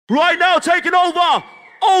Right now, taking over.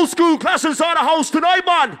 Old school class inside the house tonight,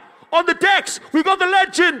 man. On the decks, we got the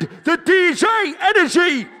legend, the DJ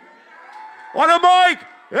NRG. On the mic,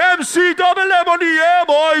 MC Double M on the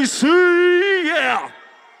MIC. Yeah.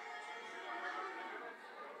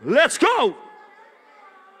 Let's go.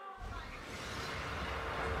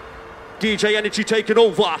 DJ NRG taking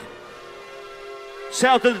over.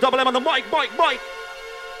 Sound to the Double M on the mic.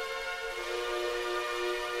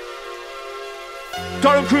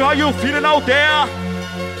 Durham crew, how you feeling out there?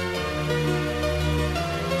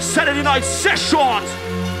 Saturday night session.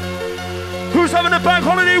 Who's having a bank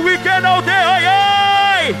holiday weekend out there? Aye,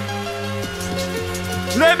 aye.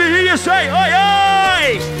 Let me hear you say, aye,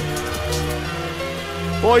 aye.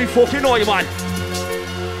 Oi, fucking oi, man.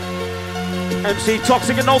 MC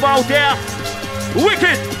Toxic and Nova out there.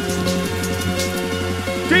 Wicked.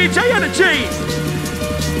 DJ NRG.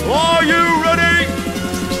 Are you ready?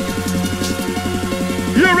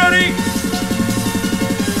 You ready?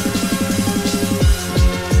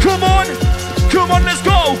 Come on, let's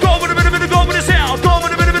go. Go with a bit, go with the sound. Go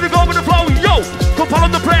with a bit, go with the flow. Yo, compile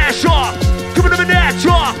on the pressure. Come in the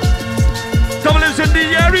nature. Double M's in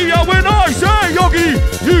the area. When I say yogi,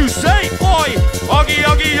 you say oi. Yogi,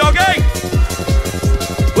 yogi, yogi.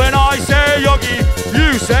 When I say yogi,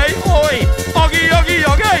 you say oi. Yogi, yogi,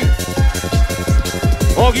 yogi.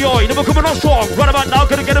 Yogi, oi. Never coming on strong. Right about now,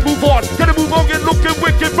 gotta move on. Gotta move on, get looking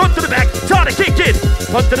wicked. Front to the back, try to kick it.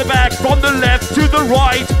 Front to the back, from the left to the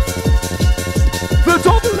right. The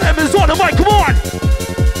Double M is on the mic, come on!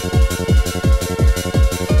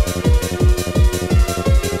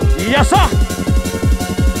 Yes, sir!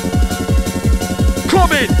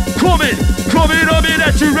 Coming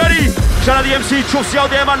at you, ready? Shout out the MC, trust you out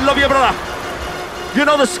there, man, love you, brother. You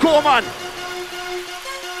know the score, man.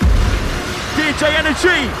 DJ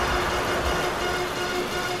NRG.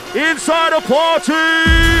 Inside a party.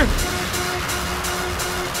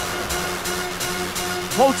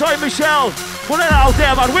 Hold tight, Michelle. Put it out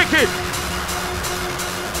there, man, wicked.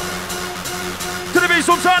 To the beat,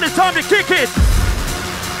 sometime it's time to kick it.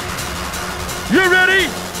 You ready?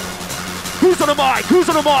 Who's on the mic? Who's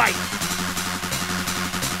on the mic?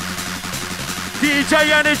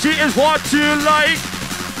 DJ NRG is what you like.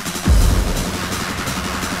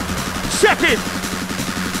 Check it.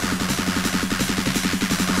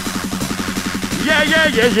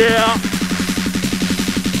 Yeah.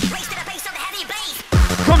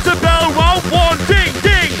 Comes the bell, round one, ding,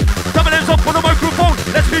 ding. Double M's up on the microphone.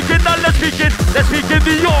 Let's begin now, let's begin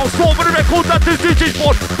the all storm with the record that this DJ's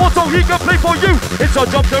born. What so he can play for you? It's our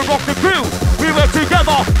job to rock the crew. We work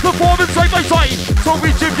together, performing side by side. So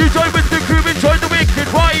we chip you join with the crew, enjoy the wicked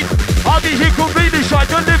ride. I'll be here completely shy,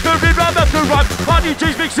 delivering rhyme after rhyme. My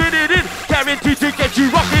DJ's mixing it in, guaranteed to get you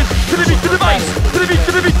rocking. To the beat, to the bass, to the beat,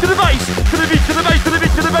 to the beat, to the bass, to the beat, to the bass, to the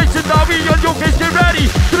beat, to the bass. And now we on your case, get ready.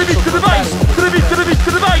 To the beat, to the bass, to the beat, to the beat,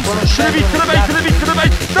 to the bass, to the beat, to the bass, to the beat, to the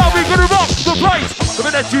bass. Now we're gonna rock the place.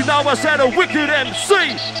 Coming at you now, I said a wicked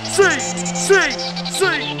MC.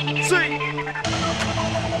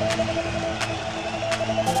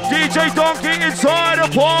 DJ Donkey inside a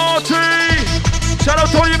party. Shout out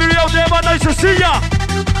Tony Miri out there, man, nice to see ya.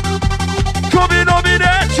 Coming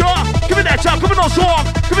at ya, coming on strong,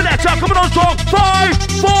 coming on strong. 5,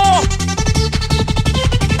 4.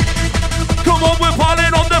 Come on, we're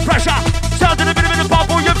piling on the pressure. Sounding a bit of a pop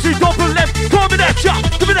for MC Double M. Coming at ya,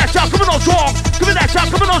 coming on strong, coming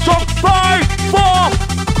on strong. 5, 4.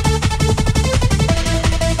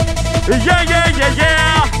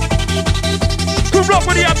 Yeah. Come rock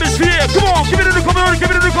with the atmosphere. Come on, give it in the coming on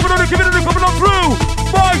through.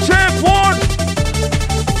 Mic check 1.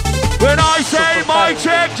 When I say mic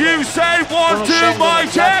check, you say 1, 2,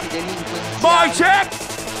 mic check. Mic check.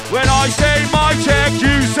 When I say mic check,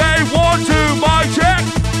 you say 1, 2, mic check.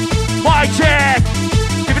 Mic check.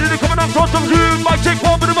 Give it in the coming on front of you. Mic check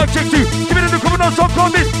 1 with the mic check 2. Give it in the coming on top,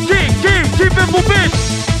 come in. Keep it moving.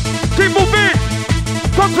 Keep moving.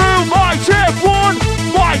 Come through, mic check 1,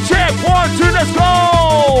 mic check 1, 2, let's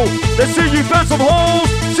go. Let's see you burn some holes,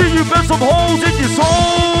 in your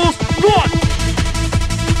souls. Go on.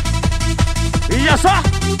 Yes, sir.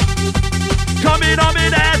 Coming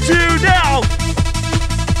at you now.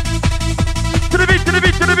 To the beat,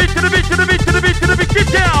 get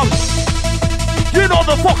down. You know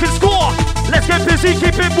the fucking score. Let's get busy,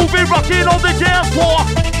 keep it moving, rocking on the dance floor.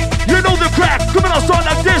 You know the crack, coming on strong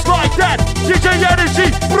like this, like that. DJ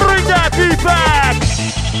NRG, bring that beat back.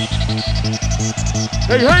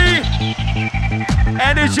 Hey,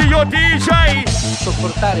 NRG, your DJ.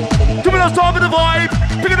 Coming on strong with the vibe.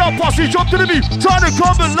 Pick it up, posse, jump to the beat. Trying to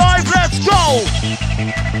come alive, let's go.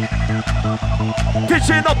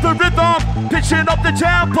 Pitching up the rhythm, pitching up the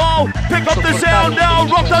tempo. Pick up the sound now,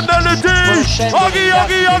 rock the melody. Oggy,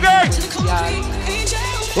 oggy, oggy.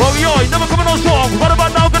 Oggy, oggy, never coming on strong. Right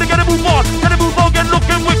about now, gonna get it move on. Get it move on, get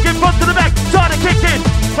looking wicked. Front to the back, start to kick in.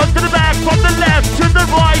 Front to the back, from the left to the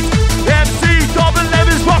right. MC Double M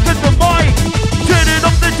is rocking the mic. Turning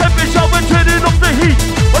up the temperature, we're turning up the heat.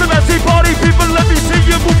 On the MC party, people, let me see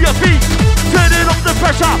you move your feet. Turning up the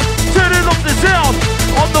pressure, turning up the sound.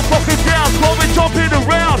 On the fucking down, going jumping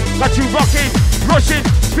around. Got you rocking, rushing,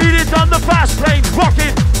 speeding down the fast lane.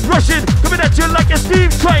 Rocking, rushing, coming at you like a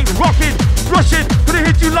steam train. Rocking, rushing, gonna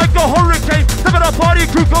hit you like a hurricane. Never a party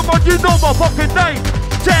crew, come on, you know my fucking name.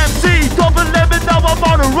 MC, Double M, and now I'm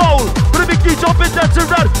on a roll. Gonna make you jump and dance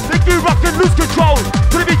around, make you rock and lose control.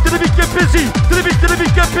 Gonna make get busy, gonna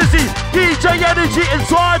make get busy. DJ Energy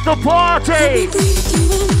inside the party.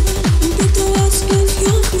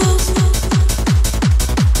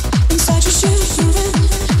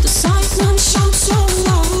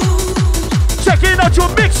 Checking out your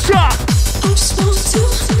mixture. I just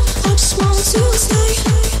want to stay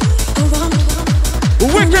around.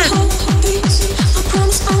 Wicked.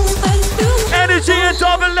 Energy and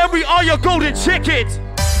Double M, we are your golden ticket.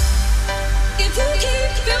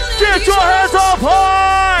 Get your hands up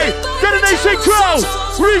high. Detonation crowd.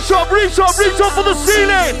 Reach up, reach up, reach up for the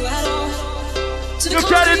ceiling. You're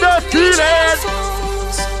getting the feeling.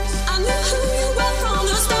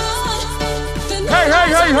 Hey, hey,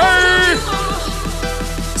 hey, hey.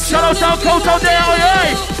 Shout out South Coast out there,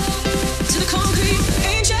 hey.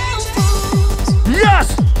 Yes.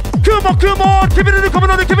 Come on, come on. Give it in the coming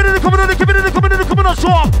on, give it in the coming on, give it in the coming on, coming on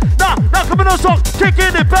strong. Now coming on strong.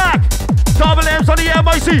 Kicking it back. Double M's on the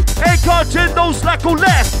MIC. Ain't cutting no slack. Go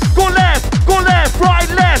left, go left, go left, right,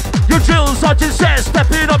 left. Your drill sergeant says,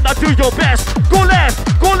 step it up, now do your best. Go left,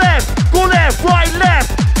 go left, go left, right,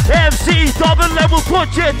 left. MC Double M will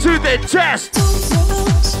put you to the test.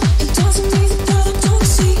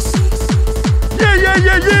 Yeah, yeah,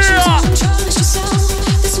 yeah, yeah.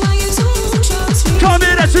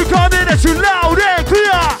 Coming at you loud and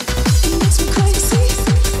clear.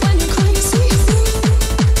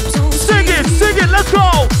 Sing it, let's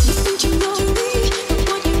go.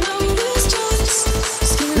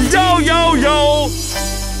 Yo, yo, yo.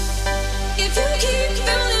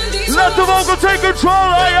 Let the vocal take control,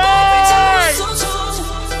 aye, aye.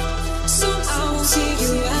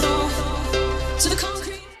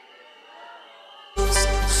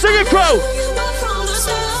 Sing it, Crow.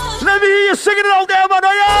 Let me hear you singing it all down, man,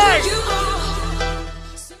 aye, aye.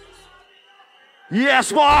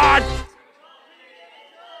 Yes, man.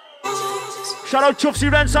 Shout out Chufsy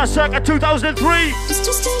Rensa circa 2003.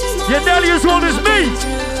 You're nearly as old as me.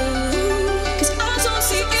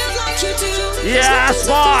 Yes,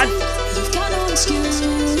 man.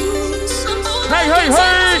 Hey, hey,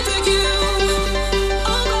 hey.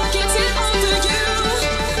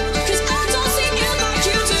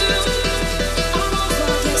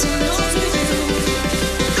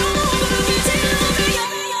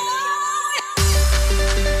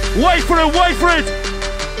 Wait for it, wait for it.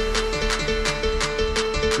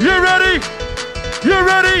 You ready? You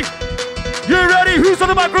ready? You ready? Who's on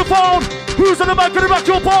the microphone? Who's on the mic gonna rock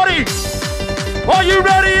your party? Are you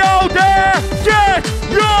ready out there? Get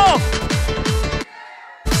your.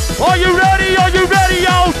 Are you ready? Are you ready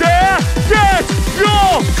out there? Get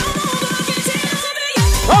your.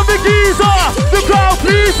 I'm the geezer, the crowd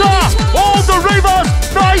pleaser, all the ravers,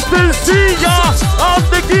 nice to see ya. I'm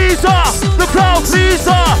the geezer, the crowd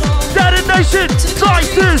pleaser, Detonation, nice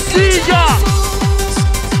to see ya.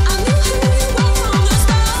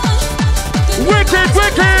 Wicked,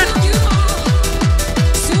 wicked.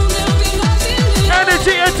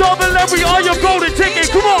 Energy and Double M, we are your golden ticket,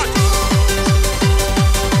 come on.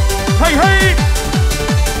 Hey, hey.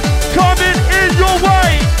 Coming in your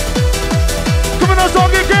way. Coming on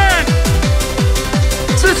song again.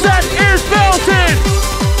 The set is belting.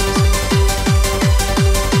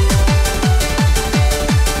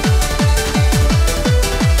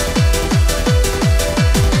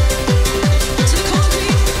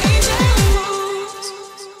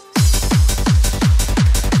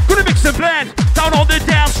 Gonna mix and blend down on the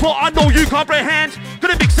dance floor. I know you comprehend.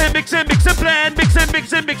 Gonna mix and mix and mix and blend, mix and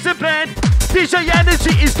mix and mix and blend. DJ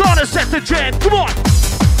Energy is gonna set the trend. Come on.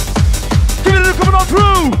 Give it a coming on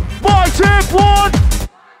through. My tip one.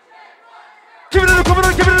 Give it a coming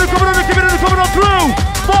on, give it a coming on, give it a coming on through.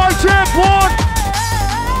 My tip one.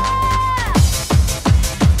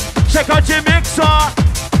 Check out your mixer.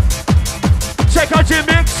 Check out your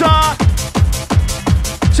mixer.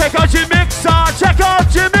 Check out your mixer. Check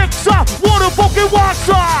out your mixer. What a fucking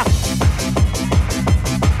waxer.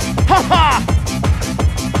 Ha ha!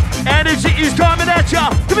 Energy is coming at ya,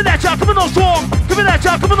 coming on strong, coming at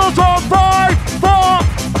ya, coming on strong. 5, 4.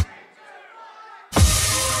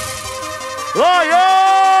 Oi,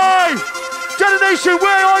 oi! DETONATION,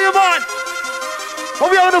 where are you, man? Are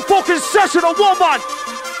we having a fucking session or what, man?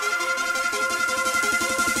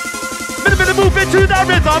 Minute move into that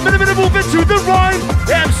rhythm, minute move into the rhyme.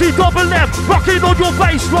 MC double F, rocking on your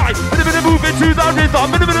bass line. Minute move into that rhythm,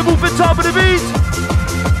 minute move into top of the beat.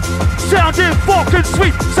 Sounding fucking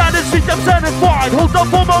sweet, sounding sweet, I'm sounding fine. Hold up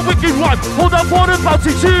for my wicked rhyme, hold up for the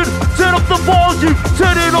bouncy tune. Turn up the volume,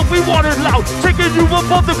 turn it up, we want it loud. Taking you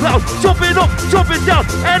above the clouds, jumping up, jumping down.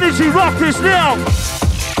 Energy, rock this now.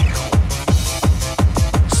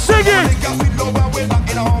 Sing it!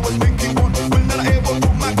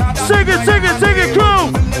 Sing it, sing it, sing it,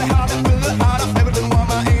 crew!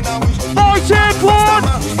 I can't one!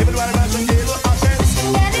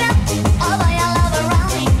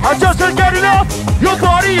 I just can't get enough, your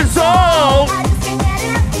body is all.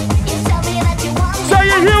 Say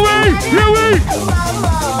it, Huey, Huey.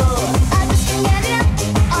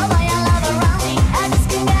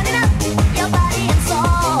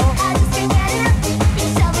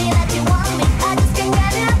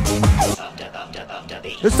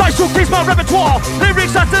 The stage showcase my repertoire.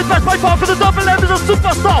 Lyrics that is best by far, for the double M is a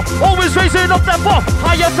superstar. Always raising up that bar.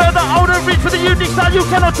 Higher, further, out of reach for the unique style you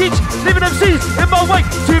cannot teach. Leaving MCs in my way.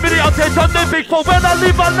 Too many out there done their big for when I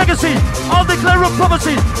leave my legacy. I'll declare a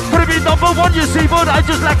prophecy. Could be number one, you see, but I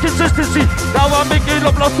just lack consistency. Now I'm making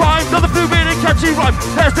up lost time. Another fluid and catchy rhyme.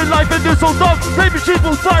 Last in life and this old dog. Baby sheep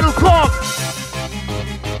will final clock.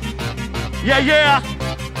 Yeah, yeah.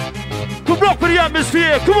 Come rock with the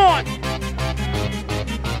atmosphere. Come on.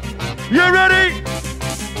 You ready?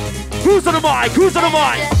 Who's on the mic? Who's on the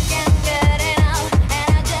mic?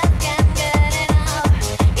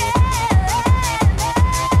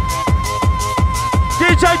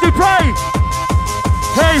 DJ Dupre!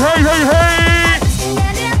 Hey, hey, hey, hey!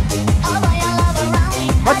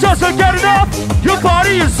 I just can't get enough! Your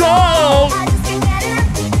body is all!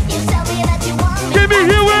 Give me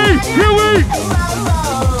Huey! Huey!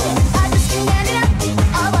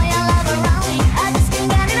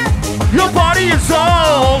 Your body is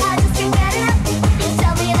all.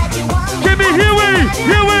 Give me Huey,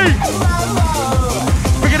 Huey.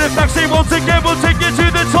 Bringing it back, say once again, we'll take you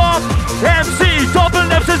to the top. MC,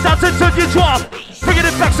 double F's is dancing till you drop. Bringing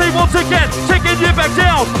it back, say once again, taking you back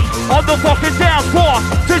down. On the fucking dance floor,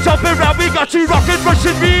 to jump around, we got you rockin',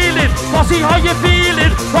 rushin', reelin'. Posse, how you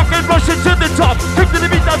feelin'? Rockin', rushin' to the top. Quick to the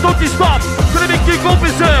beat, now don't you stop. Gonna make you go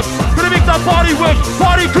berserk. Gonna make that body work.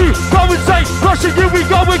 Party crew, go insane. Rushing you, we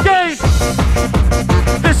go again.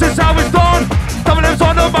 This is how it's done. Double M's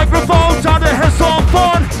on the microphone, trying to have some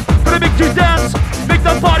fun. Gonna make you dance, make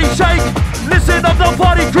the body shake. Listen up, the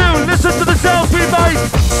party crew, listen to the sounds we make.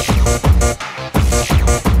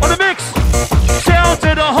 On the mix, sound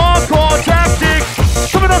to the hardcore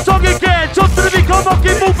tactics. Coming on song again, jump to the beat, come on,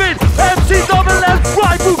 keep moving. MC double M,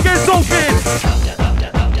 right, who gets open?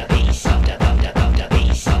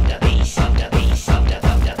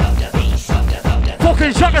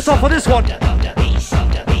 Fucking shut us off for this one.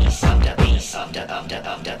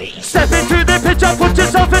 Step into the pitch and put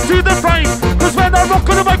yourself into the frame. Cause when I rock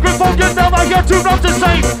on the microphone, you know I get to run the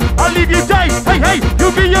same. I'll leave you dazed, hey hey,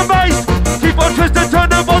 you'll be amazed. Keep on twisting, turn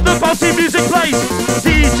them on, the bouncy music plays.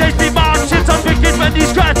 DJs be marching, sound wicked when he's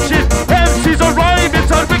scratching. MCs are rhyming,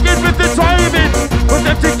 sound wicked with the timing. Put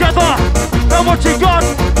them together, now what you got?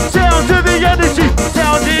 Sound to the energy,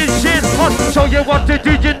 sound is shit hot. Show you what to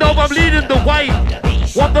do, you know I'm leading the way.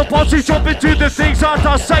 Want the posse jump into the things that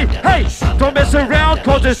I say. Hey, don't mess around,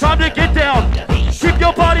 cause it's time to get down. Keep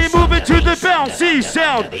your body moving to the bouncy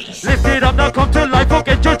sound. Lift it up, now come to life,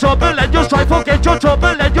 forget your trouble and your strife. Forget your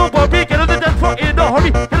trouble and your worry. Get on the dance floor in a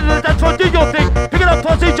hurry. Get on the dance floor, do your thing. Pick it up,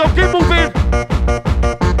 posse, jump, keep moving.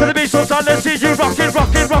 To the beat, so sound, let's see you rockin',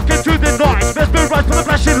 rockin', rockin' through the night. Let's be right for the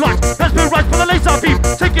flashing lights. Let's be right for the laser beam.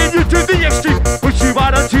 Taking you to the extreme. Push you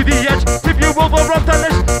right onto the edge. Tip you over on the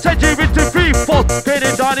ledge. Send you into free fall.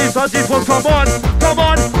 Come on, come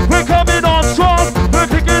on, we're coming on strong. We're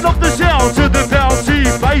picking up the sound to the bouncy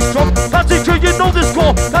bass drum. Bouncy crew, you know the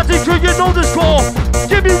score. Bouncy crew, you know the score.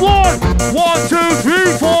 Give me 1, 1, 2,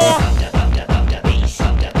 3, 4.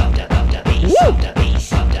 Woo!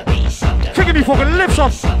 Kicking me fucking lips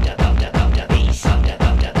off.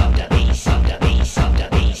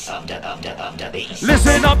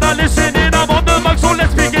 Listen up now, listen in. I'm on the mic, so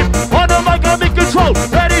let's begin. On the mic, I'm in control.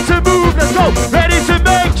 Ready to move, let's go. Ready to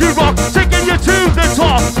make you rock. Taking you to the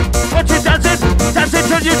top. Want you dancing, dancing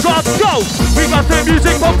till you drop. Go! We got the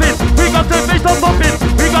music pumping. We got the bass drum bumping.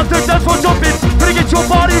 We got the dance floor jumping. Gonna get your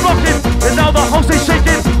body rocking. And now the house is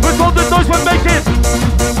shaking with all the noise we're making.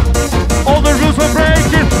 All the rules we're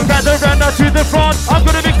breaking. Gather round now to the front. I'm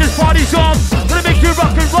gonna make this party strong. Gonna make you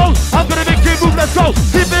rock and roll. I'm gonna make you move, let's go.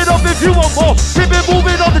 Keep it up if you want more. Keep it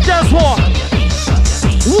moving on the dance floor.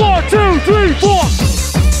 1, 2, 3, 4.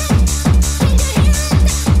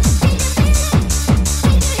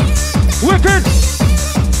 Wicked.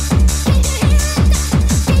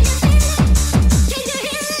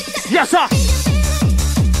 Yes, sir.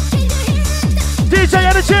 DJ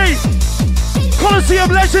Energy. Coliseum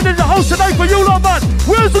legend in the house tonight for you lot, man.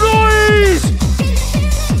 Where's the noise?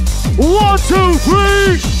 1, 2,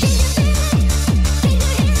 3.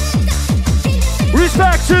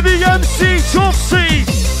 Respect to the MC Chopsy.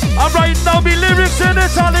 I'm writing down me lyrics in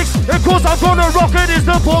italics. Of course I'm gonna rock it. Is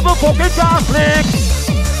the former fucking Catholic.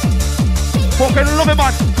 Fucking love it,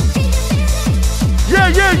 man. Yeah,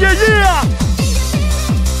 yeah, yeah, yeah.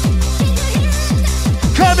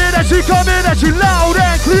 Coming at you loud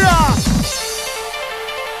and clear.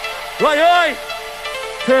 Right.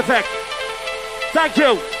 Perfect. Thank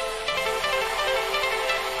you.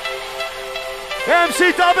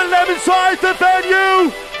 MC Double M inside the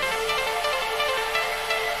venue.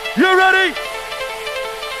 You ready?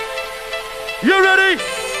 You ready?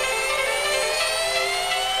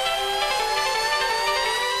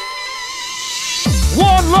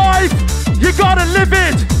 One life, you gotta live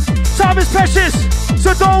it. Time is precious,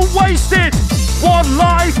 so don't waste it. One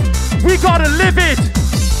life, we gotta live it.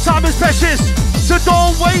 Time is precious, so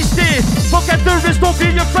don't waste it. Forget the risk, don't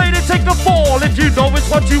be afraid to take the fall. If you know it's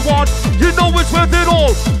what you want, you know it's worth it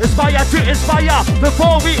all. Aspire to inspire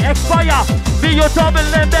before we expire. Be your Double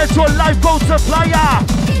M, that's your life goal supplier.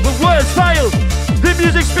 When words fail, the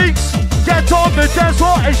music speaks. Get on the dance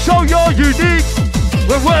floor and show you're unique.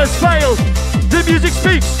 When words fail, the music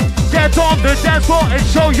speaks. Get on the dance floor and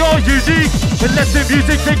show you're unique. And let the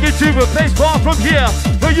music take you to a place far from here,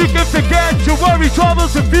 where you can forget your worry,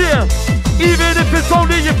 troubles and fear. Even if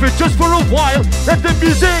it's just for a while. Let the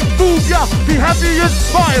music move ya, be happy and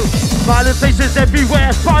smile. Smiling faces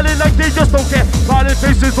everywhere, smiling like they just don't care. Smiling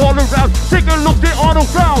faces all around, take a look, they're on the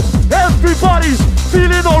ground. Everybody's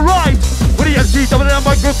feeling alright. With the MC Double M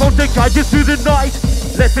microphone to guide you through the night.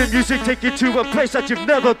 Let the music take you to a place that you've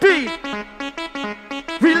never been.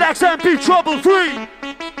 Relax and be trouble-free.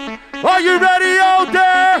 Are you ready out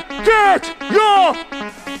there? Get your...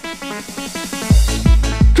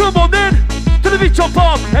 Come on then, to the beat jump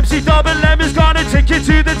up. MC Double M is gonna take you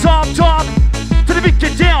to the top. To the beat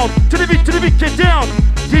get down, to the beat get down.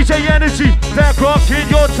 DJ Energy, back rocking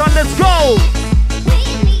your time, let's go.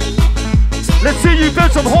 Let's see you burn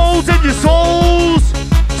some holes in your souls.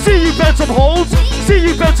 See you burn some holes, see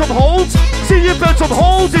you burn some holes. See you burn some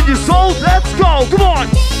holes in your souls, let's go, come on.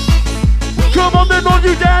 Come on then, all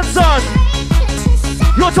you dancers.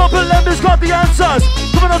 Your Double M has got the answers.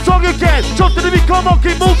 Come on, I'm strong again. Jump to the beat, come on,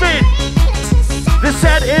 keep moving. The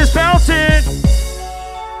set is bouncing.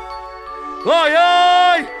 Oi,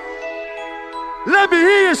 oi. Let me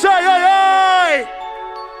hear you say, oi, oi.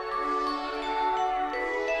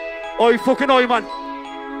 Oi, fucking oi, man.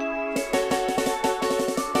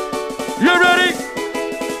 You ready?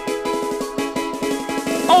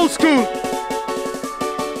 Old school.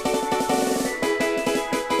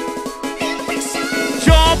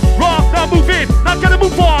 Jump, rock, now move in. Now gotta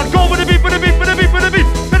move on. Go with the beat, with the beat, with the beat, with the beat.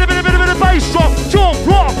 Bit of bass drop. Jump,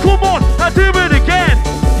 rock, come on. Now do it again.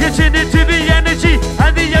 Getting into the energy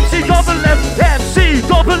and the MC Double M. MC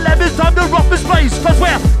Double M, it's time to rock this place. Cause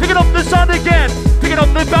we're picking up the sound again. Picking up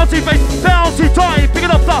the bouncy bass, bouncy time.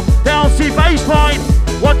 Picking up the bouncy bass line.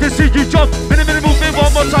 Want to see you jump, minute, moving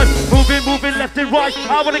one more time. Moving left and right.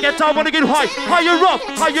 I wanna get high. Higher up.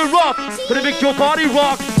 Gonna make your body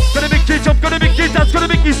rock. Gonna make you jump, gonna make you dance, gonna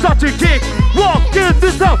make you start to kick. Rock in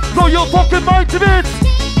this now, blow your fucking mind to it.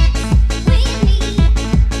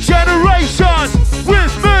 Generations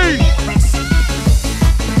with me.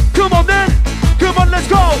 Come on then, come on, let's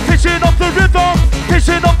go. Pitching up the rhythm,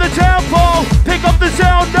 pitching up the tempo. Pick up the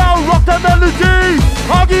sound now, rock the melody.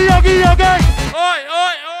 Huggy. Oi.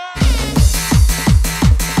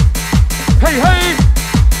 Hey,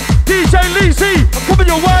 DJ Leezy, I'm coming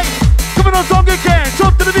your way. Coming on song again,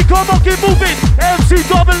 jump to the beat, come on, keep moving. MC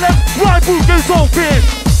Double M, right move is open.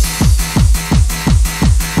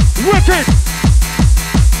 Wicked.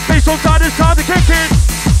 Bass on time, it's time to kick it.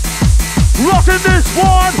 Rocking this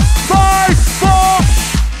 1, 5, 4.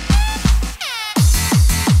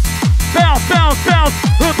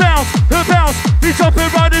 Bounce. Be jumping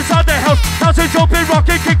right inside the house. Now say jumping,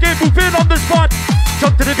 rocking, kicking, moving on the spot.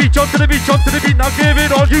 Jump to the beat, jump to the beat, now give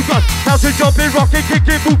it all you got. Now to jump in, rock it, kick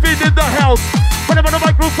it, moving in the house. When I'm on the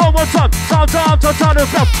microphone one time to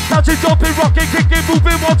belt. Now to jump in, rock it, kick it,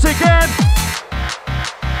 moving once again.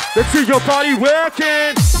 Let's see your body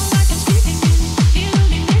working.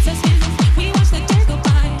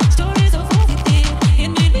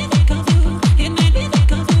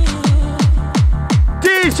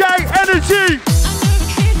 DJ Energy.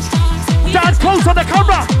 Stand close on the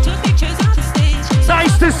camera.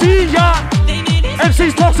 Nice to see ya.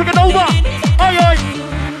 MC's toxic and over. Aye aye.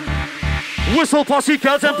 Whistle posse,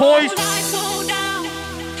 girls and boys.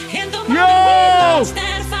 Yo!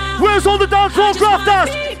 Where's all the dance floor grafters?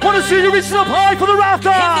 Wanna see you reaching up high for the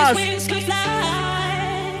rafters.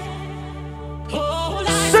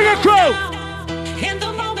 Sing it, crew.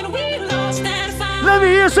 Let me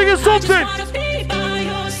hear singing something.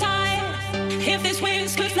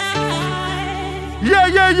 Yeah,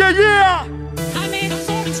 yeah, yeah, yeah.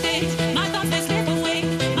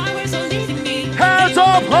 Hands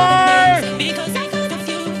up high.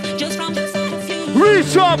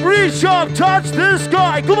 Reach up, touch the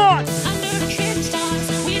sky. Come on. Sing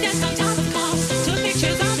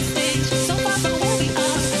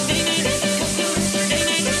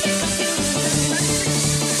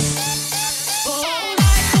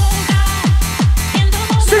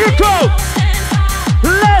it, go.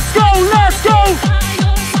 Let's go, let's go.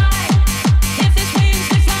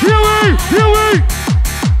 Here we.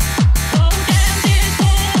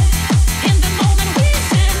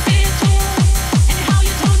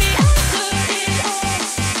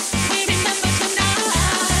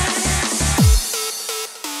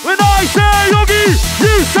 When I say yogi,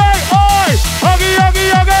 you say oi. Yogi, yogi,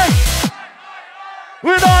 yogi.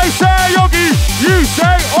 When I say yogi, you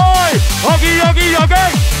say oi. Yogi, yogi, yogi.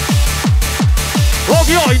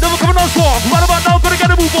 Yogi, oi, never coming on strong. Right about now, gotta get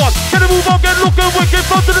a move on. Get a move on, get looking wicked.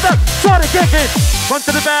 Front to the back, try to kick it. Front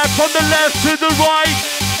to the back, from the left to the right.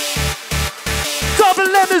 Double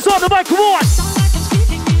lemons on the mic, come on.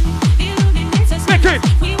 Make it.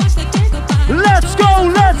 Let's go,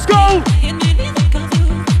 let's go.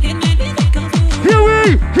 Here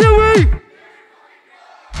we.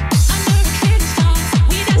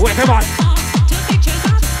 Wait, come on.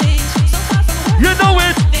 You know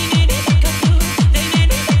it.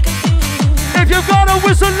 If you've got a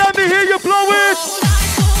whistle, let me hear you blow it.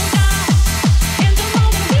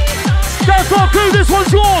 That's all crew, this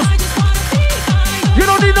one's yours. You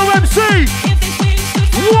don't need no MC. 1,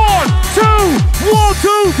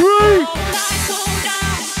 2, 3.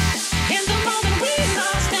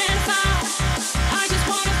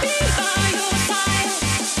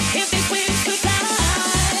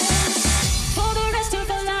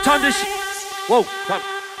 Time to whoa, time.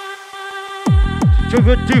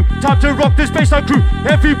 Time to rock this bassline crew.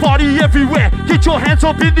 Everybody, everywhere, get your hands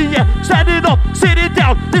up in the air. Standing up, sitting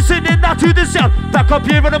down, listening now to the sound. Back up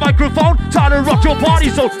here on the microphone. Time to rock your party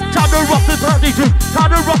zone. Time to rock this party crew. Time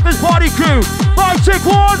to rock this party crew. Mic check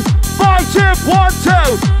 1, mic check 1, 2.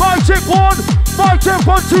 Mic check 1, mic check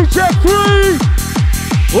 1, 2, check 3.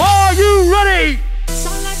 Are you ready?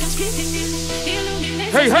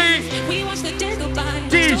 Hey, hey.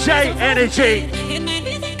 DJ Energy.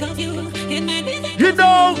 You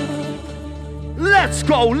know, let's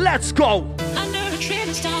go, let's go.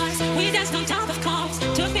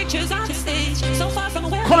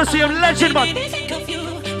 Coliseum legend, man.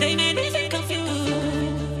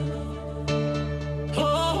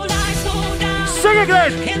 Sing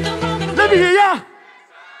again. Let me hear ya.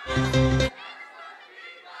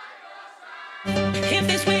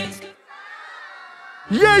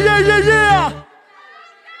 Yeah, yeah, yeah, yeah.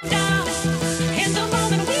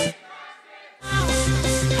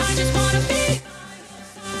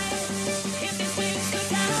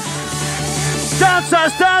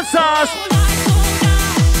 Dancers, dancers.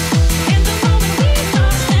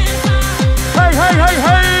 Hey, hey, hey,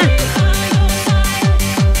 hey.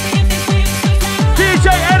 DJ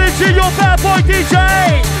Energy, your bad boy DJ.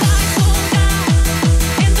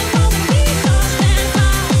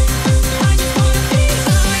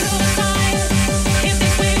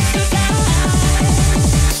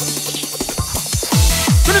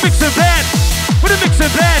 Gonna mix and blend. Gonna mix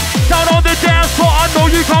and blend. Down on the dance floor, I know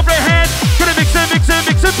you comprehend. Gonna mix and mix and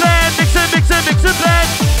mix and blend. Mix and mix and mix and blend.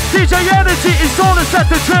 DJ Energy is on to set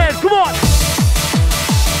the trend. Come on.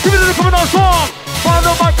 Give it a coming on song. Find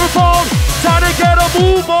the microphone. Time to get a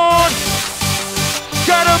move on.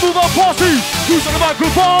 Get a move on, posse. Who's on the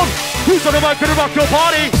microphone? Who's on the mic gonna rock your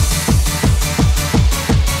party?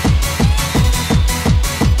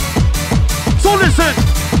 So listen.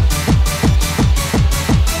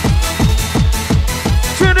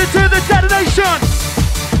 Tune into the detonation.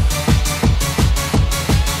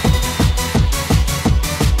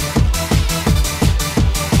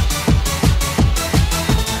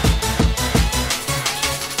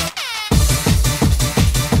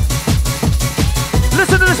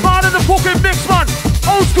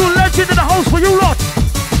 house for you lot.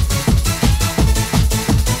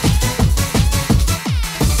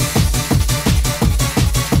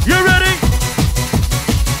 You ready?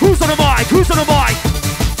 Who's on the mic? Who's on the mic?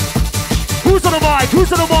 Who's on the mic?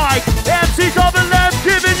 Who's on the mic? MC Double M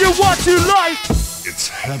giving you what you like. It's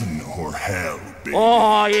heaven or hell, baby.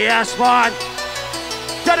 Oh, yes, man.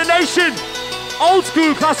 Detonation. Old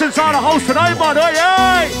school class inside the house tonight, man. Hey,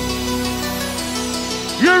 hey.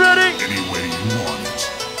 You ready? Any way you want it,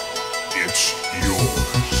 it's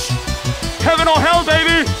yours. Heaven or hell,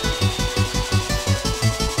 baby.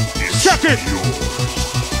 It's Check it. yours.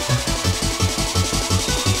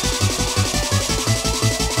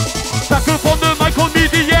 Back up on the mic, on me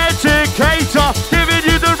the educator, giving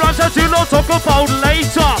you the rhymes that you'll talk about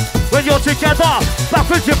later. When you're together, back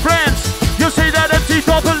with your friends, you'll see that MC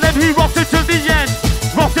Double M, he rocked it to the end.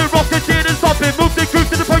 Rocked it, didn't stop it, moved it,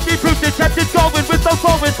 grooved it, the pokey proved it, kept it going with no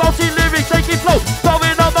flowing, bouncy lyrics, taking flow,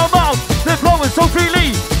 flowing on my mouth, they're flowing so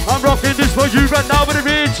freely. I'm rocking this for you right now with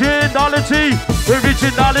originality.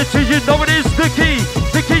 Originality, you know it is the key.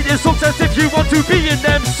 The key is success if you want to be an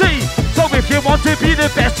MC. So if you want to be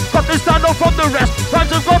the best, got to stand out from the rest.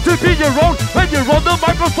 Times have got to be your own when you're on the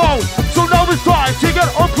microphone. So now it's time to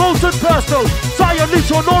get up close and personal. So I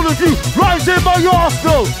unleash on all of you, rise in my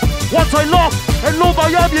arsenal. Once I lock and load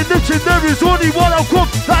my ammunition, there is only one outcome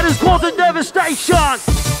that is causing devastation.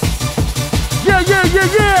 Yeah, yeah, yeah,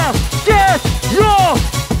 yeah. Get your.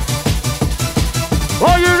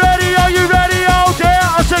 Are you ready? Are you ready out there?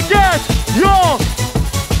 I said get your.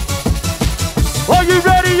 Are you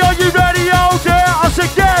ready? Are you ready out there? I said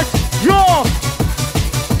get your.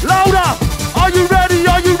 Louder. Are you ready?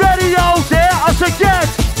 Are you ready out there? I said get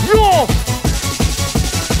your.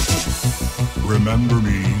 Remember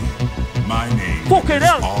me, my name Fucking is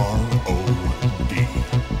hell. R.O.D.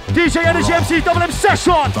 DJ Energy MC Double M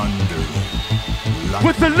session. Thunder.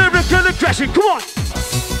 With the lyrical aggression. Come on.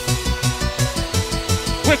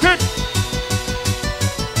 Wicked.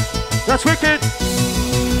 That's wicked.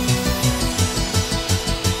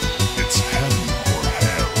 It's heaven or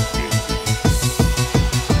hell, baby.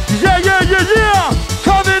 Yeah, yeah, yeah, yeah.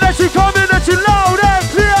 Coming at you loud and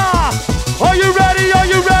clear. Are you ready? Are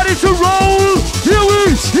you ready to roll? Here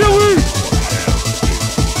we.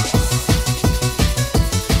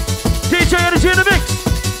 DJ Energy in the mix.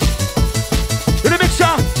 In the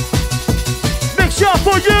mixer. Mixer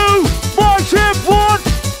for you. My tip one.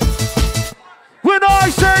 When I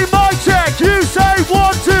say my check, you say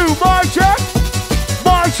 1, 2. My check.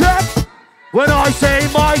 My check. When I say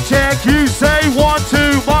my check, you say 1,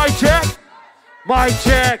 2. My check. My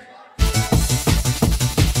check.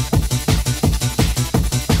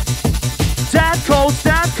 Stand cold,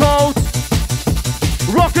 stand cold.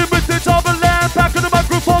 Rocking with the double lamp. Back on the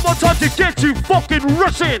microphone, one time to get you fucking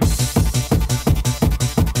rushing.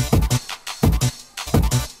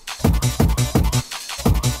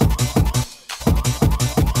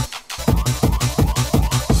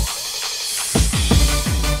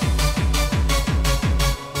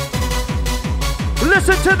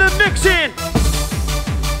 Listen to the mixing.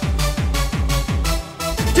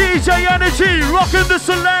 DJ Energy rocking the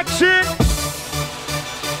selection.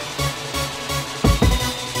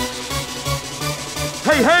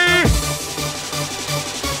 Hey, hey.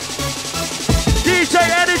 DJ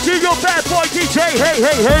Energy, your bad boy DJ. Hey,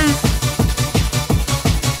 hey, hey.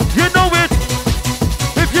 You know it.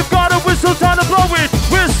 If you've got a whistle, time to blow it.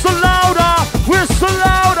 Whistle louder, whistle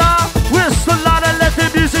louder, whistle louder. Let the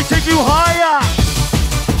music take you higher.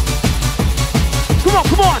 Come on,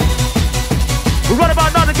 come on. We're right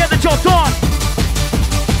about now to get the job done.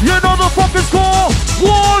 You know the fucking score.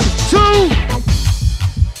 1, 2.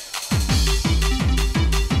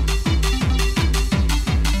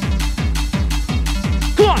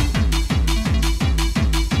 Come on.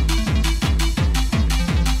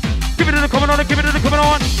 Give it to the coming on, give it to the coming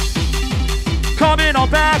on. Come in on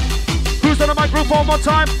back. Who's on the microphone one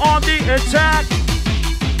time on the attack?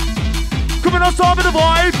 Coming on, start with the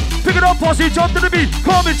vibe. Pick it up, posse, jump to the beat.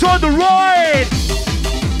 Come and join the ride.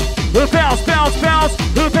 Bounce, bounce, bounce,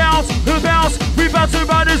 bounce, bounce. We bounce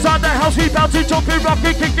right inside the house. We bounce and jump and rock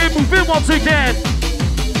and kick and move it once again.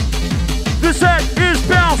 The set is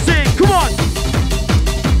bouncing. Come on.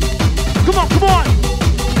 Come on, come on.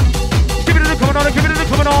 Give it to the coming on, give it to the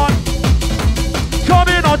coming on.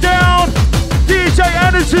 Coming on down. DJ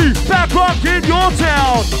Energy, back rock in your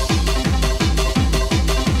town.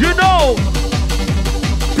 You know.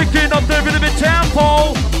 Picking up the rhythm and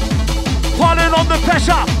tempo, piling on the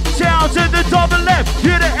pressure, sounds in the double left,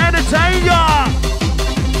 here to entertain ya.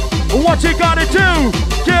 What you gotta do?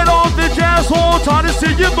 Get on the dance floor, time to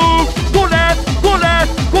see you move. Go left, go left,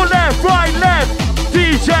 go left, right, left.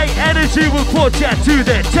 DJ Energy. energy will put you to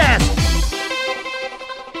the test.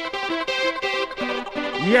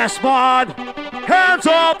 Yes, man. Hands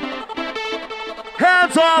up.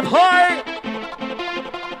 Hands up high.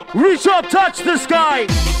 Reach up, touch the sky.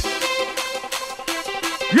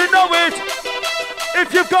 You know it.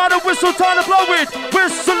 If you've got a whistle, time to blow it.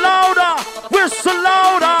 Whistle louder. Whistle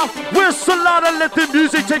louder. Whistle louder. Let the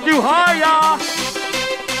music take you higher.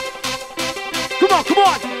 Come on, come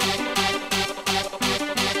on.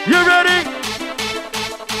 You ready?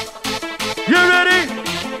 You ready?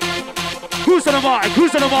 Who's on the mic?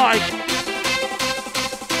 Who's on the mic?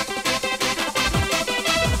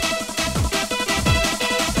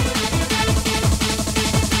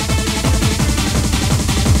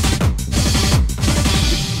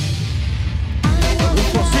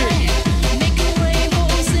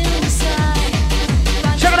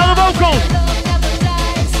 Check it out the vocals.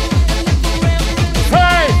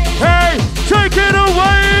 Hey, hey, take it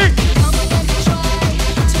away.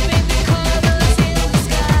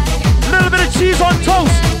 Cheese on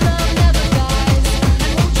toast.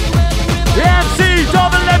 MC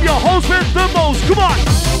double M, your host with the most. Come on.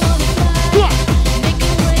 Come on.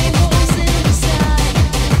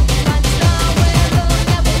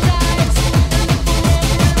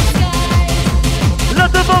 Let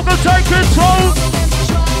the vocal take control.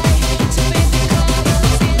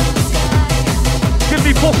 Give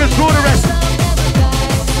me focus through the rest.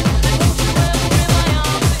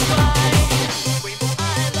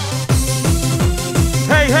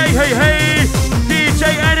 Hey, hey, hey, hey, DJ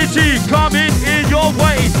Energy coming in your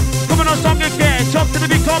way. Coming on song again, jump to the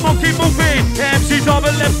beat, come on, keep moving. MC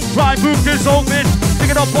double left, right move is open.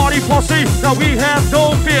 Picking up party posse, now we have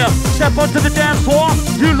no fear. Step onto the dance floor,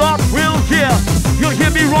 you lot will hear. You'll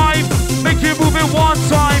hear me rhyme, make you move it one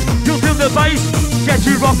time. You'll feel the bass, get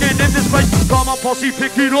you rocking in this place. Come on posse,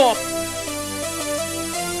 pick it up.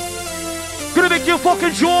 Gonna make your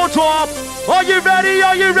fucking jaw drop. Are you ready?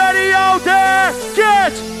 Are you ready out there?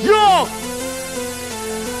 Get your.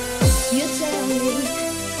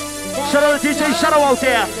 Shout out to DJ Shadow out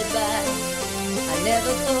there. I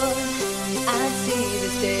never thought I'd see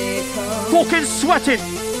this day come. Fucking sweating.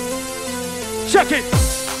 Check it.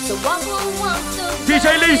 So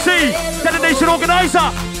DJ Lee C, Detonation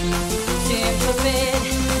Organizer.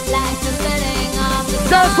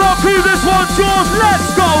 Dance floor crew, this one's yours.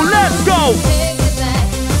 Let's go, let's go.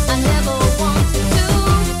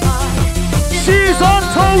 She's on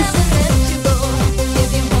toast.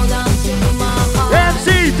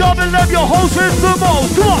 MC double M, your host with the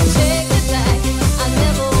most. Come on.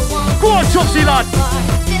 Go on, Chopsy lad.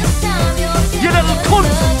 You little cunt.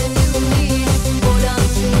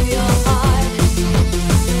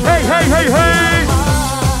 Hey, hey, hey, hey.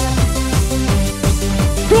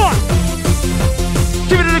 Come on.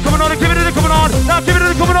 Give it a coming on, give it a coming on. Now give it a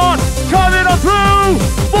coming on. Coming on through.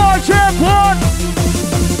 Boy, champ one.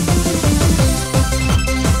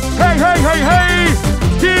 Hey, hey, hey, hey!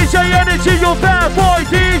 DJ Energy, your bad boy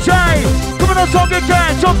DJ! Coming on song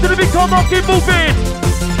again, jump to the beat, come on, keep moving!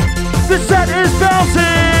 The set is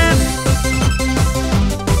bouncing!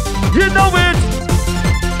 You know it!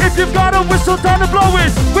 If you've got a whistle, time to blow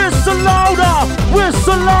it! Whistle louder!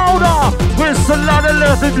 Whistle louder! Whistle louder,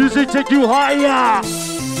 let the music take you higher!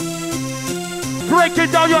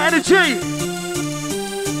 Breaking down your energy!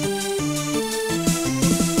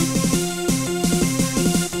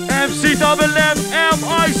 MC double M,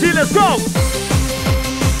 M-I-C, let's go!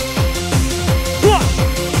 Come on!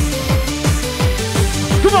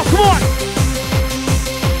 Come on, come on!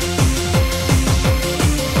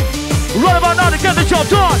 Right about now to get the job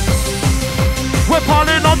done! We're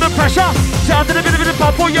piling on the pressure! Down to the bit of the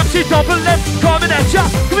pump for MC double M, coming at ya!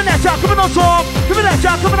 Coming at ya, coming on top! Coming at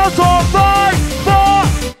ya, coming on top! 5,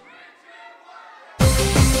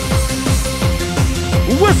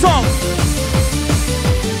 4! Whistle!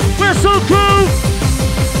 Whistle crew!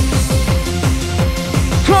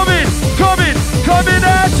 Coming, coming, coming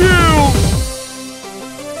at you!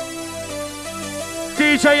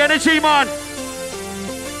 DJ Energy, man!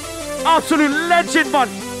 Absolute legend, man!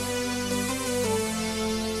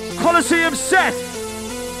 Coliseum set!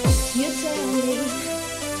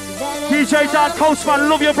 DJ Dan Coates, man,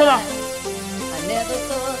 love you, brother! I never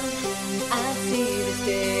thought I'd see this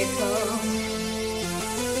day come.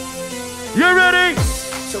 You ready?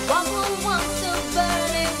 So I will want the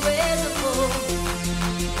burning visible.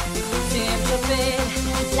 Sympathy,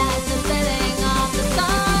 like the setting of the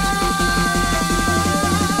sun.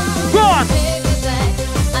 Go on!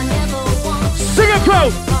 I never want to sing it, crew!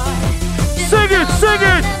 Sing it, sing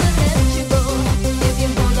it!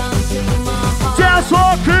 Dance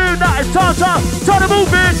floor crew, now it's time to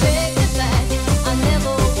move it! I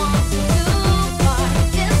never want to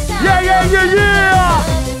yeah.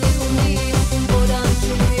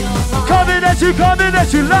 Coming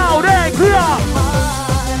at you loud and clear.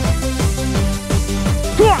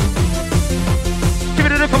 Come on. Give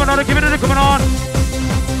it a coming on, give it a coming on.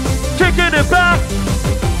 Kicking it back.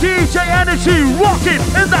 DJ NRG rocking,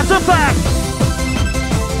 and that's a fact.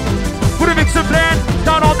 Put a mix and blend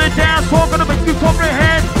down on the dance floor, gonna make you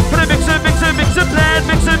comprehend. Put a mix and blend, mix and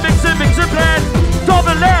blend.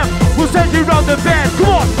 Double left, we'll send you round the bend. Come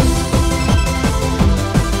on.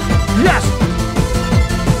 Yes.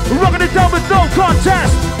 Rocking it down with no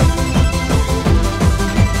contest.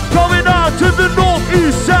 Going out to the north,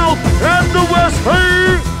 east, south, and the west.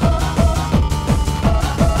 Hey.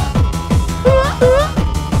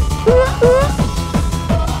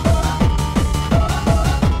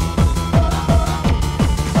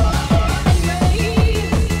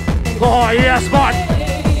 Oh yes, man.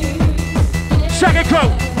 Second crew.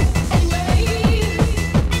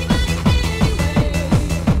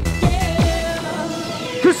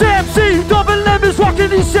 Cause MC double M is rocking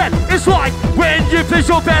his set. It's like when you place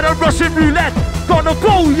your bet on Russian roulette. Gonna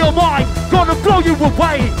blow your mind, gonna blow you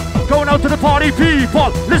away. Going out to the party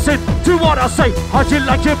people, listen to what I say. How'd you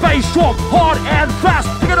like your bass strong, hard and fast?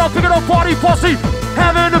 Pick it up, party posse.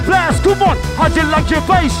 Having a blast, come on. How'd you like your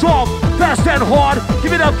bass strong, fast and hard?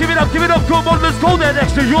 Give it up, come on, let's go that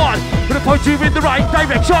extra yard. Gonna point you in the right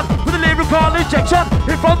direction with a lyrical injection.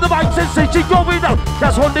 In front of the mic, sensation going out.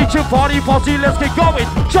 That's what nature party posse, let's get going.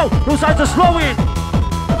 Show, no signs of slowing.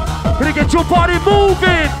 Gonna get your body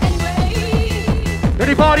moving.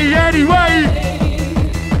 Anybody, anyway.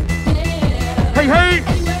 Hey, hey.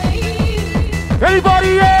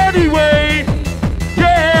 Anybody, anyway.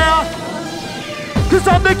 Yeah. Cause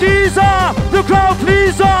I'm the geezer, the crowd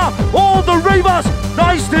pleaser, all the ravers,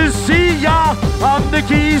 nice to see ya. I'm the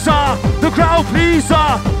geezer, the crowd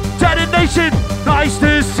pleaser, detonation, nice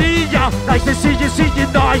to see ya. Nice to see you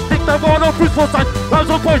nice. Think I'm on a fruitful side, rounds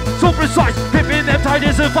on point, so precise. Pipping them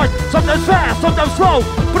tidings and fight, sometimes fast, sometimes slow,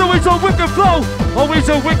 but always a wicked flow, always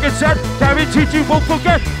a wicked set. Guaranteed you won't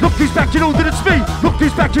forget. Look who's back, you know that it's me. Look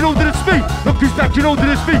who's back, you know that it's me. Look who's back, you know that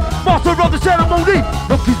it's me. Master of the ceremony.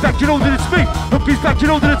 Look who's back, you know that it's me. Look who's back, you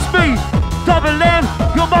know that it's me. Double M,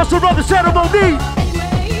 your master of the ceremony.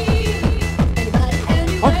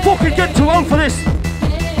 I'm fucking getting too old for this.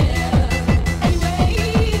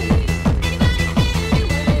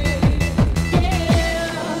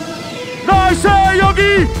 I say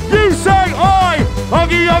yogi, you say I.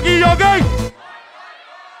 Yogi, yogi, yogi.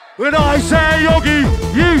 When I say yogi,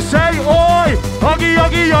 you say oi. Yogi,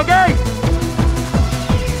 yogi, yogi.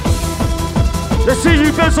 Let's see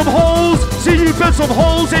you burn some holes. See you burn some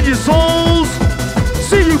holes in your souls.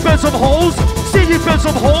 See you burn some holes. See you burn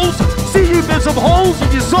some holes. See you burn some holes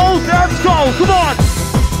in your soul. Let's go. Come on.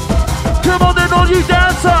 Come on then, all you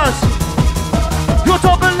dancers. Your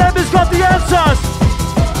top and left has got the answers.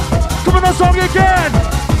 Come on, a song again.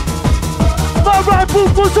 My right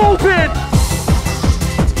boot was open.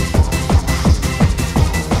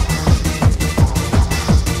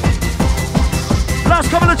 Last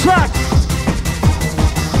couple of tracks.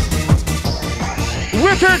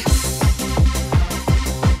 Wicked.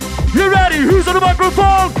 You ready? Who's on the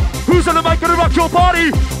microphone? Who's on the mic gonna rock your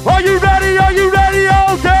body? Are you ready? Are you ready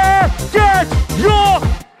out there? Get your.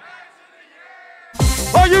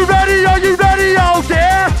 Are you ready? Are you ready out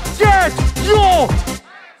there? Get your.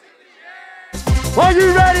 Are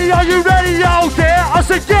you ready? Are you ready out there? I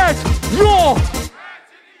said get your.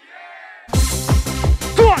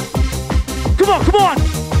 Come on. Come on, come on.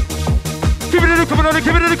 Give it a coming on,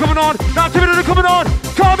 give it a coming on. Now give it a coming on.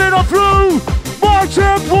 Coming on through. My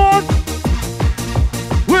check one.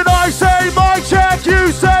 When I say my check,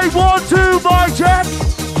 you say 1, 2, my check.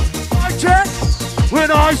 My check.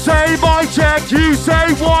 When I say my check, you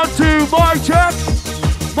say 1, 2, my check.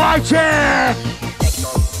 My check.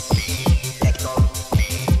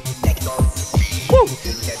 Woo.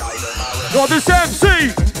 Well, this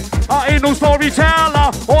MC, I ain't no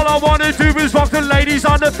storyteller. All I wanna do is rock the ladies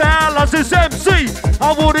on the fellas. This MC,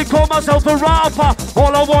 I wouldn't call myself a rapper.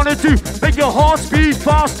 All I wanna do, make your heart speed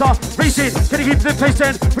faster. Racing, can you keep the pace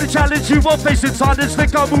then? For the challenge you are facing, silence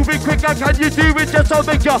slicker, moving quicker. Can you do it just to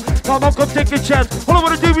make ya? Come on, come take a chance. All I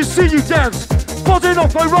wanna do is see you dance. Buzzing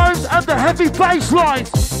off my rhymes and the heavy bass lines.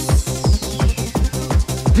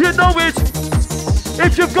 You know it.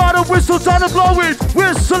 If you've got a whistle, time to blow it.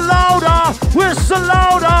 Whistle louder, whistle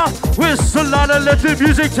louder, whistle louder. Let the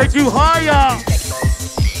music take you higher.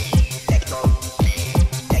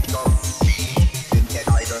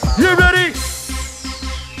 You ready?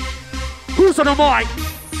 Who's on the mic?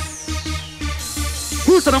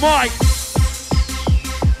 Who's on the mic?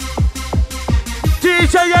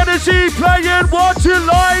 DJ Energy playing what you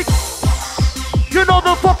like. You know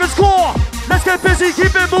the fucking score. Let's get busy,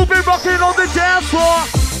 keep it moving, rocking on the dance floor.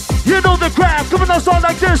 You know the crowd, coming on song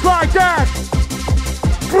like this, like that.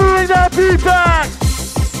 Bring that beat back.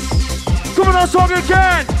 Coming on song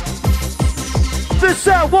again. This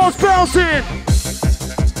set was bouncing.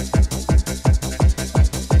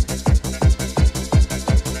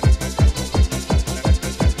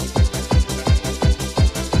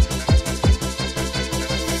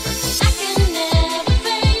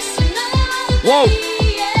 Whoa.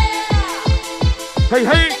 Hey,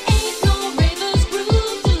 hey.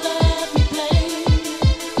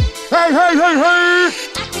 Hey, hey, hey, hey.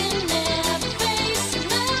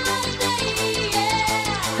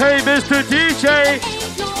 Hey, Mr. DJ.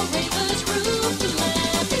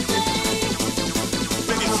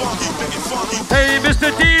 Hey,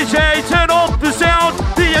 Mr. DJ, turn off the sound.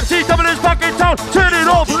 DMC coming in back in town. Turn it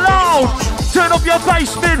off loud. Turn up your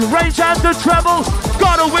bass, mid-range and the treble.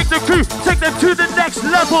 Gotta wake the crew, take them to the next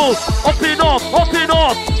level. Up and off, up and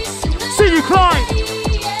off. See you climb.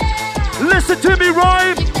 Listen to me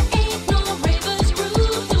rhyme.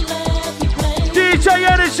 DJ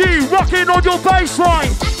Energy, rocking on your bass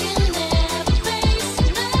line.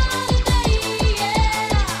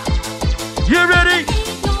 You ready?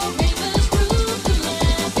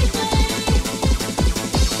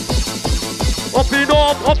 Up and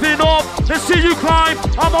up, up and up. Let's see you climb.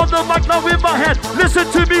 I'm on the mic now in my head. Listen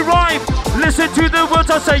to me rhyme. Listen to the words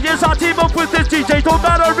I say. Yes, I team up with this DJ. Don't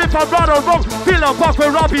matter if I'm right or wrong. Feel I'm back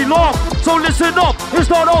where I belong. So listen up. It's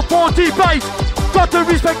not all for debate. Got to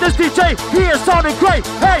respect this DJ. He is sounding great.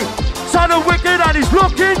 Hey, sounding wicked and he's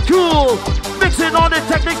looking cool. Mixing on the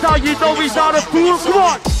techniques now. You know he's not a fool. Come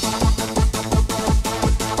on.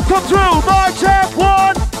 Come through. My check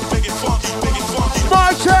one.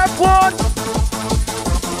 My check one.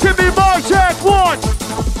 Give me my check one.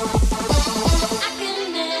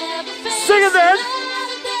 Sing it then.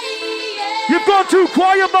 You've gone too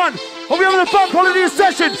quiet, man. Are we having a bank holiday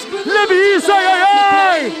session? Let me hear you say, hey,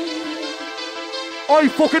 hey. Oi,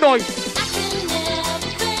 fucking oi.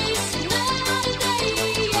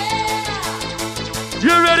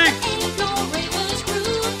 You ready?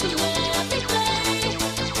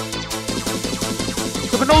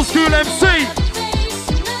 Of an old school MC.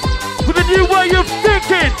 With a new way of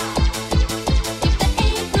thinking.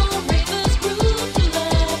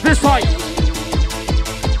 This time.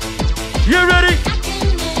 You ready?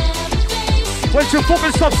 Wait till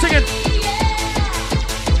fucking stop singing.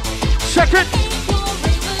 Check it.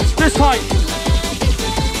 This time.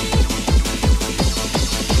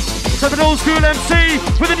 Of an old school MC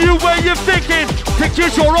with a new way of thinking. Take your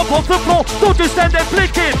jaw up off the floor. Don't just stand there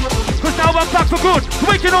blinking. Cause now I'm back for good.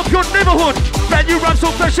 Waking up your neighborhood. Brand new rhymes so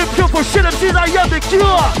fresh and pure. For shit MCs I am the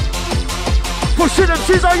cure. For shit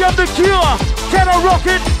MCs I am the cure. Can I rock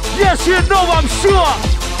it? Yes, you know I'm sure.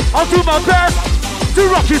 I'll do my best to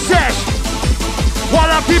rock your sesh while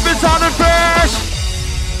I keep it sounding fresh.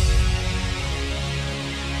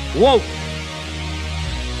 Whoa.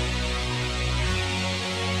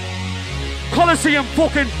 Coliseum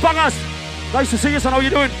fucking bangers. Nice to see you, son. How you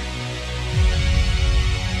doing?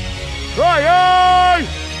 Hey, hey!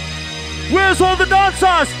 Where's all the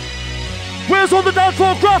dancers? Where's all the dance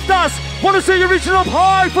floor grafters? Want to see you reaching up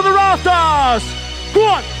high for the rafters. Go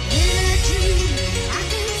on.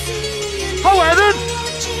 How are then?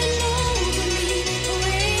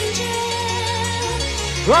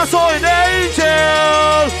 I saw an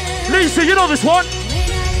angel. Lisa, you know this one.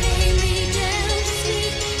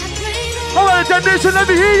 All right, DETONATION, let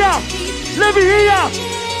me hear ya. Let me hear ya.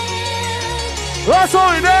 I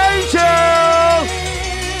saw an angel.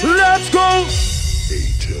 Let's go.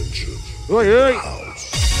 Attention. Oi, oi.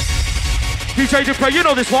 DJ Dupre, you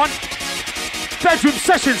know this one. Bedroom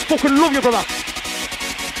sessions, fucking love you, brother.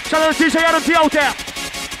 Shout out to DJ Adam T out there.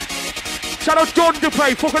 Shout out John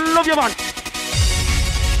Dupre, fucking love you, man.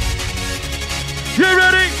 You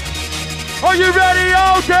ready? Are you ready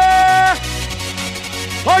out there?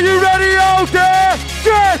 Are you ready out there?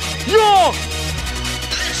 Get your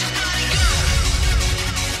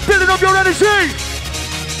building up your energy.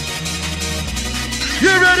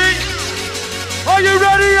 You ready? Are you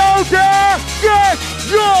ready out there? Get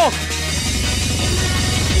your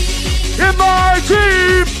in my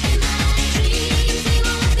team.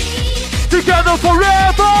 Together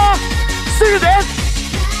forever. Sing it then.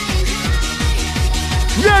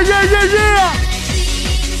 Yeah, yeah, yeah, yeah.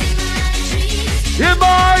 In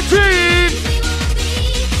my team,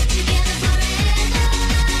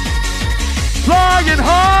 flying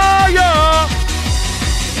higher.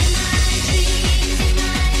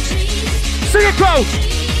 Sing it, Crow.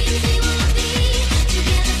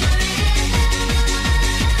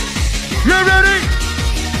 You ready?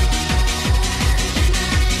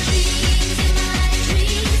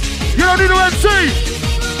 You don't need no MC.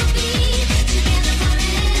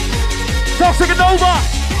 Toxic and Nova.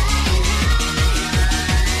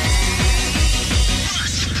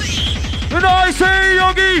 When I say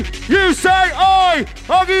Yogi, you say I.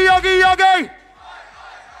 Yogi, Yogi, Yogi.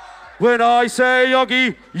 When I say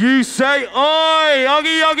Yogi, you say I.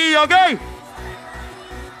 Yogi, Yogi, Yogi.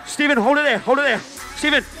 Stephen, hold it there, hold it there.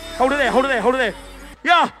 Stephen, hold it there, hold it there, hold it there.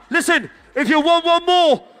 Yeah, listen, if you want one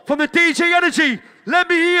more from the DJ Energy, let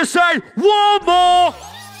me hear you say one more.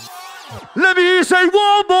 Let me hear you say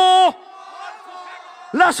one more.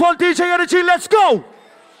 Last one, DJ Energy, let's go.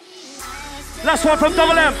 Last one from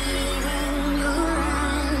Double M.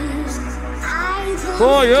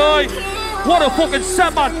 Oi, oi. What a fucking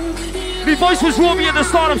set, man. My voice was roomy at the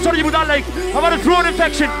start. I'm sorry about that, like. I've had a throat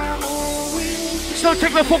infection. Still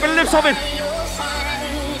taking the fucking lips of it.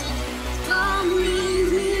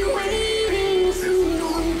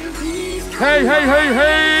 Hey, hey, hey,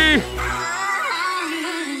 hey.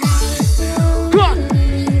 Come on.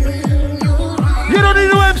 You don't need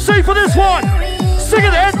no MC for this one. Sing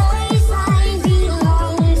it then.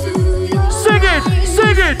 Sing it,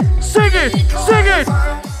 sing it, sing it, sing it.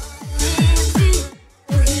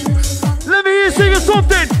 Let me hear you sing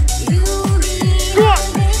something. Go on.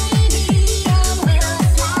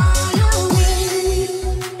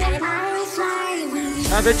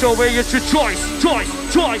 Have it your way, it's your choice,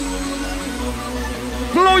 choice, choice.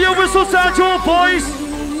 Blow your whistle sound, your boys.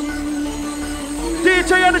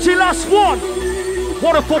 DJ Energy, last one.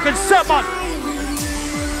 What a fucking set, man.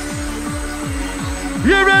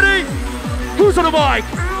 You ready? Who's on the mic?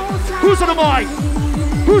 Who's on the mic?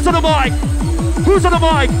 Who's on the mic? Who's on the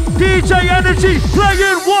mic? DJ Energy,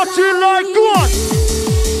 playing what you like. Go on.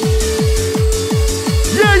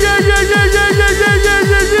 Yeah, yeah, yeah, yeah, yeah, yeah, yeah, yeah,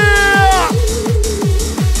 yeah, yeah.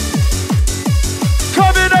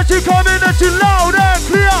 Coming at you loud and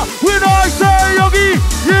clear. When I say Yogi,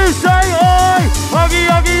 you say I. Yogi,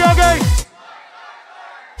 Yogi, Yogi.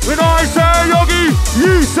 When I say Yogi,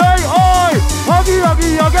 you say I. Yogi, Yogi,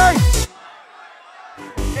 Yogi.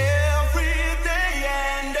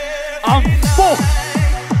 I'm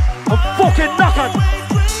fucking knackered.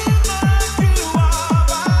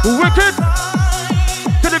 Wicked.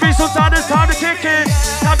 Gonna be some time, it's time to kick it.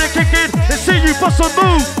 Time to kick it. Let's see you bust a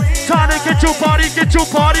move. Time to get your body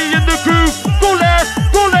in the groove. Go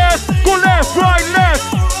left, go left, go left, right, left.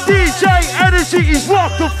 DJ Energy is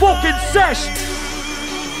rock the fucking sesh.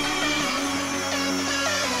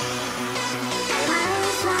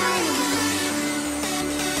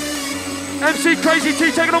 MC Crazy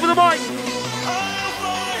T taking over the mic.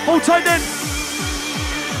 Hold tight then.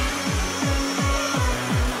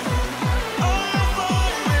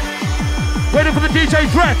 Waiting for the DJ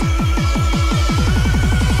threat.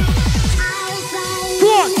 Come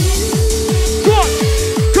on. Come on.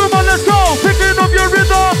 Come on, let's go. Picking up your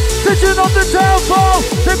rhythm. Pitching up the tempo.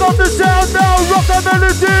 Pick up the sound now. Rock that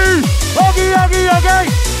melody. Oggy, oggy, oggy.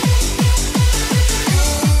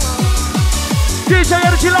 DJ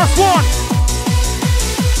Energy, last one.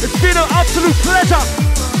 It's been an absolute pleasure.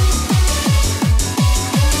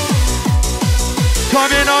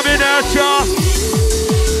 Coming at ya.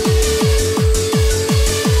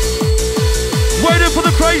 Waiting for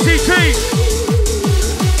the crazy team.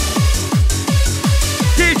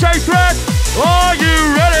 DJ Threat, are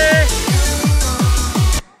you ready?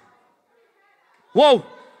 Whoa,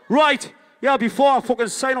 right. Yeah, before I fucking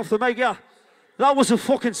sign off the mic, yeah. That was a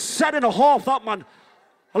fucking set and a half, that man.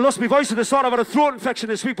 I lost my voice at the start. I've had a throat infection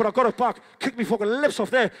this week, but I got it back. Kicked me fucking lips off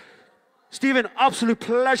there. Stephen, absolute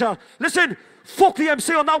pleasure. Listen, fuck the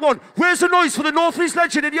MC on that one. Where's the noise for the Northeast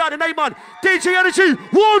legend in the yard tonight, man? DJ Energy,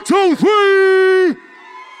 1, 2, 3.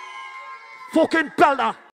 Fucking belter.